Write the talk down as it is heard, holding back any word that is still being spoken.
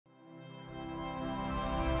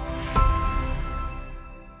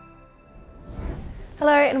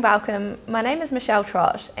Hello and welcome. My name is Michele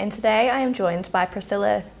Trott and today I am joined by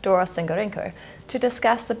Priscila Dauros-Singorenko to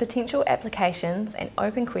discuss the potential applications and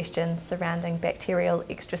open questions surrounding bacterial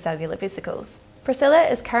extracellular vesicles.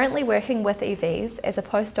 Priscila is currently working with EVs as a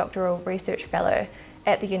postdoctoral research fellow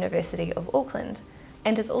at the University of Auckland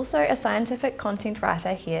and is also a scientific content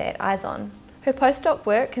writer here at ISON. Her postdoc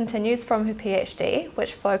work continues from her PhD,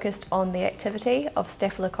 which focused on the activity of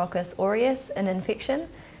Staphylococcus aureus in infection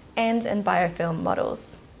and in biofilm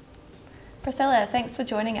models. Priscila, thanks for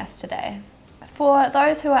joining us today. For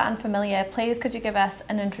those who are unfamiliar, please could you give us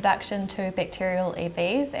an introduction to bacterial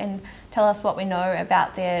EVs and tell us what we know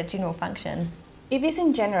about their general function? EVs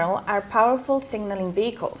in general are powerful signaling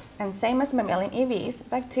vehicles, and same as mammalian EVs,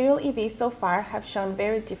 bacterial EVs so far have shown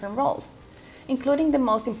very different roles, including the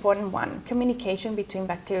most important one, communication between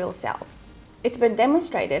bacterial cells. It's been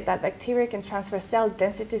demonstrated that bacteria can transfer cell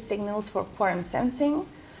density signals for quorum sensing,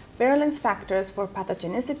 virulence factors for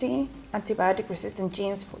pathogenicity, antibiotic-resistant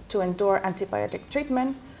genes to endure antibiotic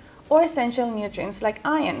treatment, or essential nutrients like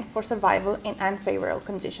iron for survival in unfavorable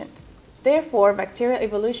conditions. Therefore, bacterial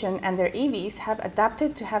evolution and their EVs have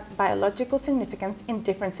adapted to have biological significance in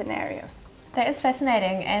different scenarios. That is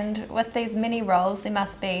fascinating, and with these many roles, there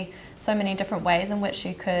must be so many different ways in which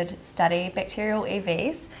you could study bacterial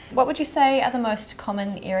EVs. What would you say are the most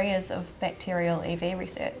common areas of bacterial EV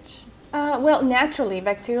research? Well, naturally,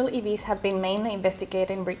 bacterial EVs have been mainly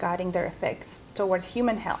investigating regarding their effects toward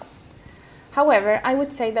human health. However, I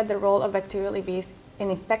would say that the role of bacterial EVs in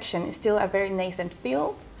infection is still a very nascent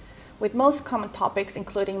field, with most common topics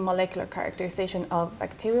including molecular characterization of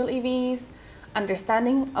bacterial EVs,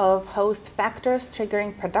 understanding of host factors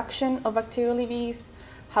triggering production of bacterial EVs,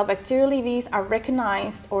 how bacterial EVs are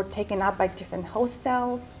recognized or taken up by different host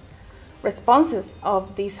cells, responses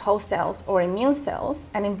of these host cells or immune cells,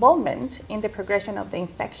 and involvement in the progression of the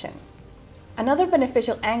infection. Another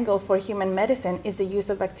beneficial angle for human medicine is the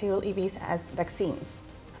use of bacterial EVs as vaccines.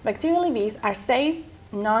 Bacterial EVs are safe,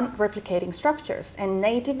 non-replicating structures, and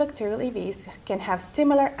native bacterial EVs can have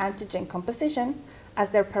similar antigen composition as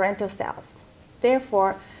their parental cells,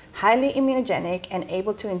 therefore highly immunogenic and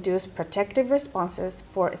able to induce protective responses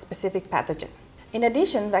for a specific pathogen. In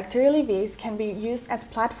addition, bacterial EVs can be used as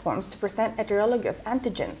platforms to present heterologous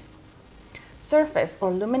antigens. Surface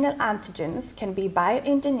or luminal antigens can be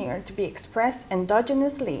bioengineered to be expressed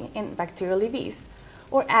endogenously in bacterial EVs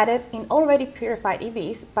or added in already purified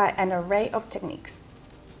EVs by an array of techniques.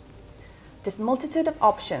 This multitude of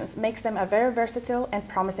options makes them a very versatile and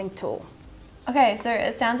promising tool. Okay, so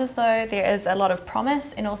it sounds as though there is a lot of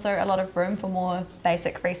promise and also a lot of room for more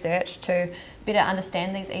basic research to better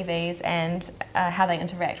understand these EVs and how they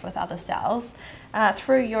interact with other cells.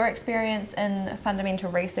 Through your experience in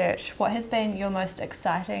fundamental research, what has been your most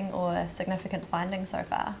exciting or significant finding so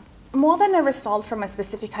far? More than a result from a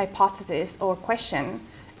specific hypothesis or question,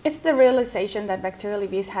 it's the realization that bacterial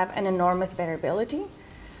EVs have an enormous variability.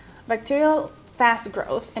 Bacterial fast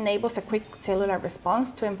growth enables a quick cellular response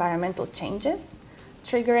to environmental changes,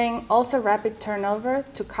 triggering also rapid turnover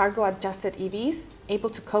to cargo-adjusted EVs, able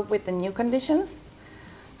to cope with the new conditions.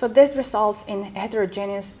 So this results in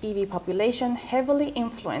heterogeneous EV population heavily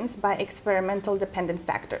influenced by experimental dependent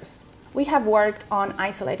factors. We have worked on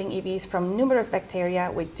isolating EVs from numerous bacteria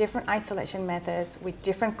with different isolation methods, with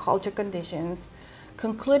different culture conditions,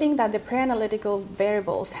 concluding that the pre-analytical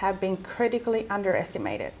variables have been critically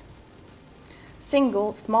underestimated.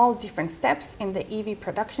 Single, small different steps in the EV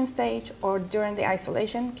production stage or during the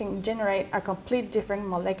isolation can generate a complete different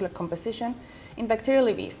molecular composition in bacterial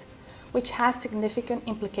EVs, which has significant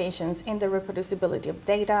implications in the reproducibility of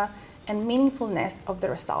data and meaningfulness of the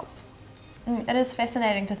results. It is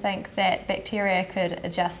fascinating to think that bacteria could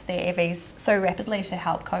adjust their EVs so rapidly to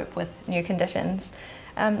help cope with new conditions.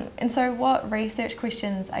 And so what research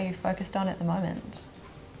questions are you focused on at the moment?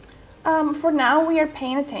 For now, we are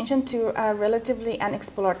paying attention to a relatively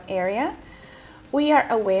unexplored area. We are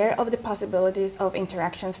aware of the possibilities of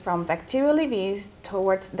interactions from bacterial EVs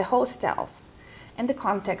towards the host cells in the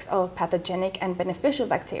context of pathogenic and beneficial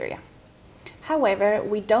bacteria. However,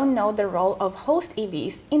 we don't know the role of host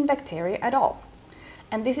EVs in bacteria at all.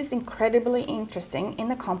 And this is incredibly interesting in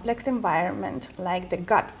a complex environment like the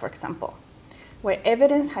gut, for example, where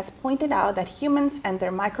evidence has pointed out that humans and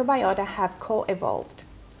their microbiota have co-evolved.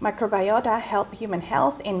 Microbiota help human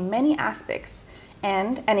health in many aspects,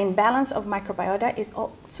 and an imbalance of microbiota is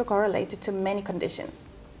also correlated to many conditions.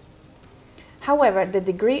 However, the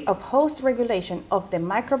degree of host regulation of the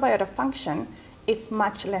microbiota function is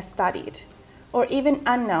much less studied, or even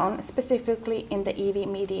unknown specifically in the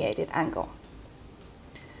EV-mediated angle.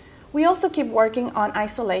 We also keep working on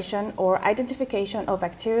isolation or identification of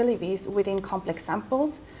bacterial EVs within complex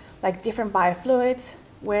samples, like different biofluids,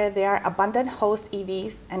 where there are abundant host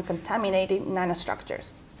EVs and contaminated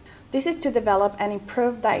nanostructures. This is to develop and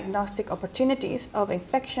improve diagnostic opportunities of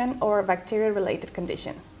infection or bacteria-related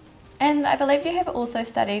conditions. And I believe you have also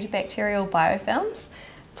studied bacterial biofilms.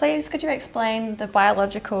 Please, could you explain the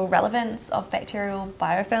biological relevance of bacterial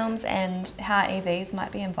biofilms and how EVs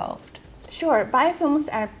might be involved? Sure, biofilms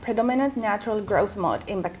are predominant natural growth mode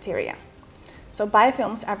in bacteria. So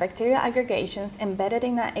biofilms are bacterial aggregations embedded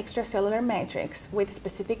in an extracellular matrix with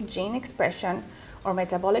specific gene expression or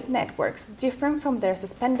metabolic networks different from their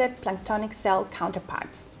suspended planktonic cell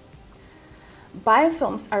counterparts.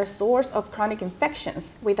 Biofilms are a source of chronic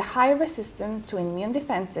infections with a high resistance to immune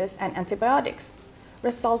defenses and antibiotics,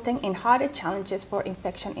 resulting in harder challenges for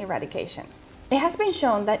infection eradication. It has been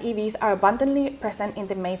shown that EVs are abundantly present in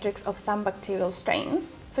the matrix of some bacterial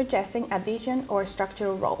strains, suggesting adhesion or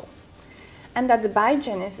structural role, and that the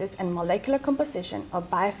biogenesis and molecular composition of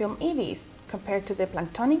biofilm EVs compared to the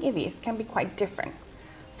planktonic EVs can be quite different,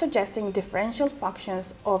 suggesting differential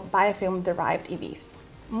functions of biofilm-derived EVs.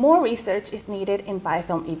 More research is needed in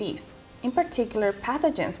biofilm EVs, in particular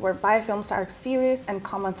pathogens where biofilms are serious and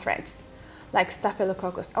common threats, like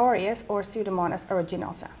Staphylococcus aureus or Pseudomonas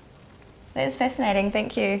aeruginosa. That's fascinating,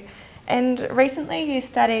 thank you. And recently you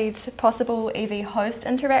studied possible EV host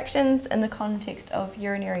interactions in the context of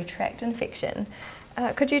urinary tract infection.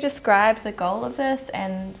 Could you describe the goal of this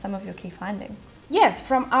and some of your key findings? Yes,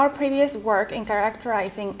 from our previous work in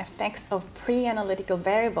characterizing effects of pre-analytical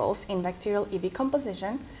variables in bacterial EV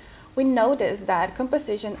composition, we noticed that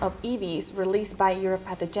composition of EVs released by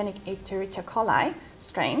uropathogenic Escherichia coli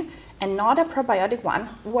strain and not a probiotic one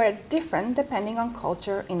were different depending on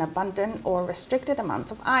culture in abundant or restricted amounts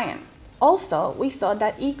of iron. Also, we saw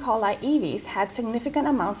that E. coli EVs had significant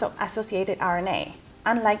amounts of associated RNA,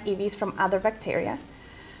 unlike EVs from other bacteria,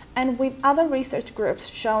 and with other research groups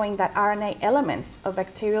showing that RNA elements of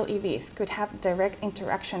bacterial EVs could have direct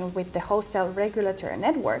interaction with the host cell regulatory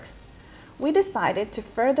networks, we decided to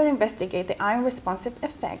further investigate the iron-responsive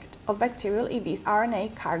effect of bacterial EVs'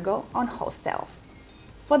 RNA cargo on host cells.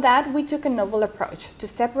 For that, we took a novel approach to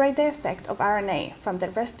separate the effect of RNA from the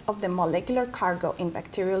rest of the molecular cargo in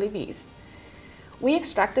bacterial EVs. We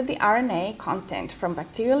extracted the RNA content from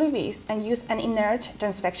bacterial EVs and used an inert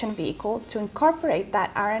transfection vehicle to incorporate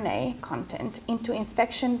that RNA content into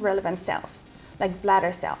infection-relevant cells, like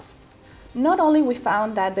bladder cells. Not only we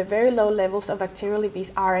found that the very low levels of bacterial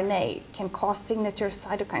EVs' RNA can cause signature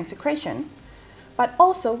cytokine secretion, but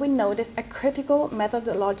also we noticed a critical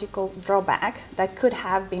methodological drawback that could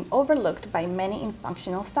have been overlooked by many in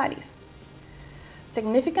functional studies.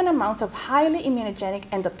 Significant amounts of highly immunogenic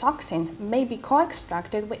endotoxin may be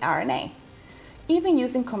co-extracted with RNA, even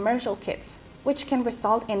using commercial kits, which can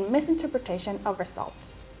result in misinterpretation of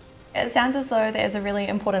results. It sounds as though there's a really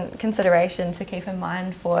important consideration to keep in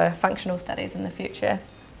mind for functional studies in the future.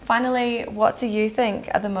 Finally, what do you think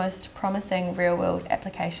are the most promising real-world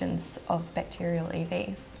applications of bacterial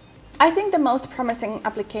EVs? I think the most promising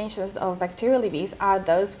applications of bacterial EVs are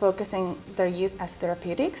those focusing their use as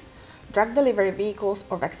therapeutics, drug delivery vehicles,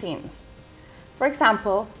 or vaccines. For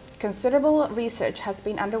example, considerable research has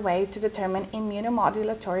been underway to determine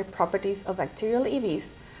immunomodulatory properties of bacterial EVs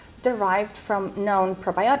derived from known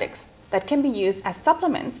probiotics that can be used as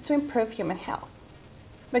supplements to improve human health.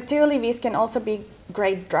 Bacterial EVs can also be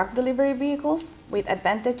great drug delivery vehicles with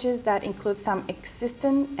advantages that include some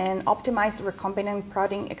existing and optimized recombinant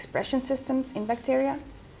protein expression systems in bacteria,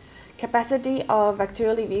 capacity of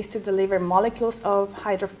bacterial EVs to deliver molecules of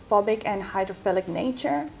hydrophobic and hydrophilic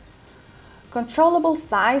nature, controllable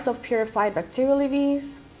size of purified bacterial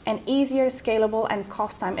EVs, and easier, scalable, and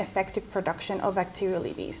cost-time effective production of bacterial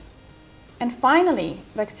EVs. And finally,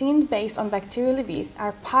 vaccines based on bacterial EVs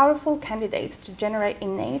are powerful candidates to generate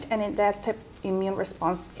innate and adaptive immune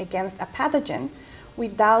response against a pathogen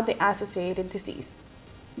without the associated disease.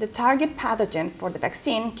 The target pathogen for the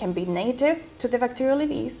vaccine can be native to the bacterial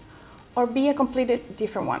EVs or be a completely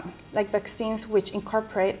different one, like vaccines which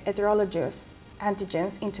incorporate heterologous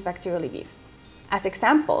antigens into bacterial EVs. As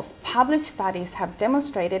examples, published studies have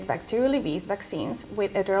demonstrated bacterial EVs vaccines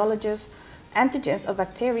with heterologous antigens of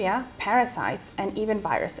bacteria, parasites, and even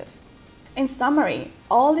viruses. In summary,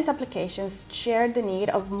 all these applications share the need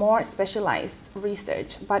of more specialized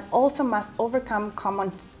research, but also must overcome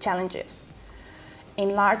common challenges.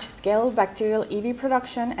 In large-scale bacterial EV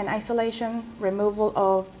production and isolation, removal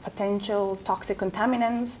of potential toxic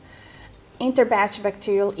contaminants, interbatch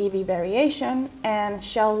bacterial EV variation, and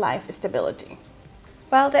shelf life stability.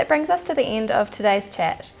 Well, that brings us to the end of today's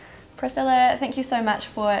chat. Priscilla, thank you so much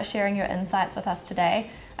for sharing your insights with us today.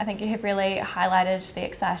 I think you have really highlighted the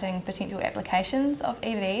exciting potential applications of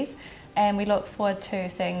EVs, and we look forward to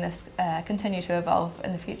seeing this continue to evolve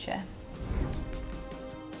in the future.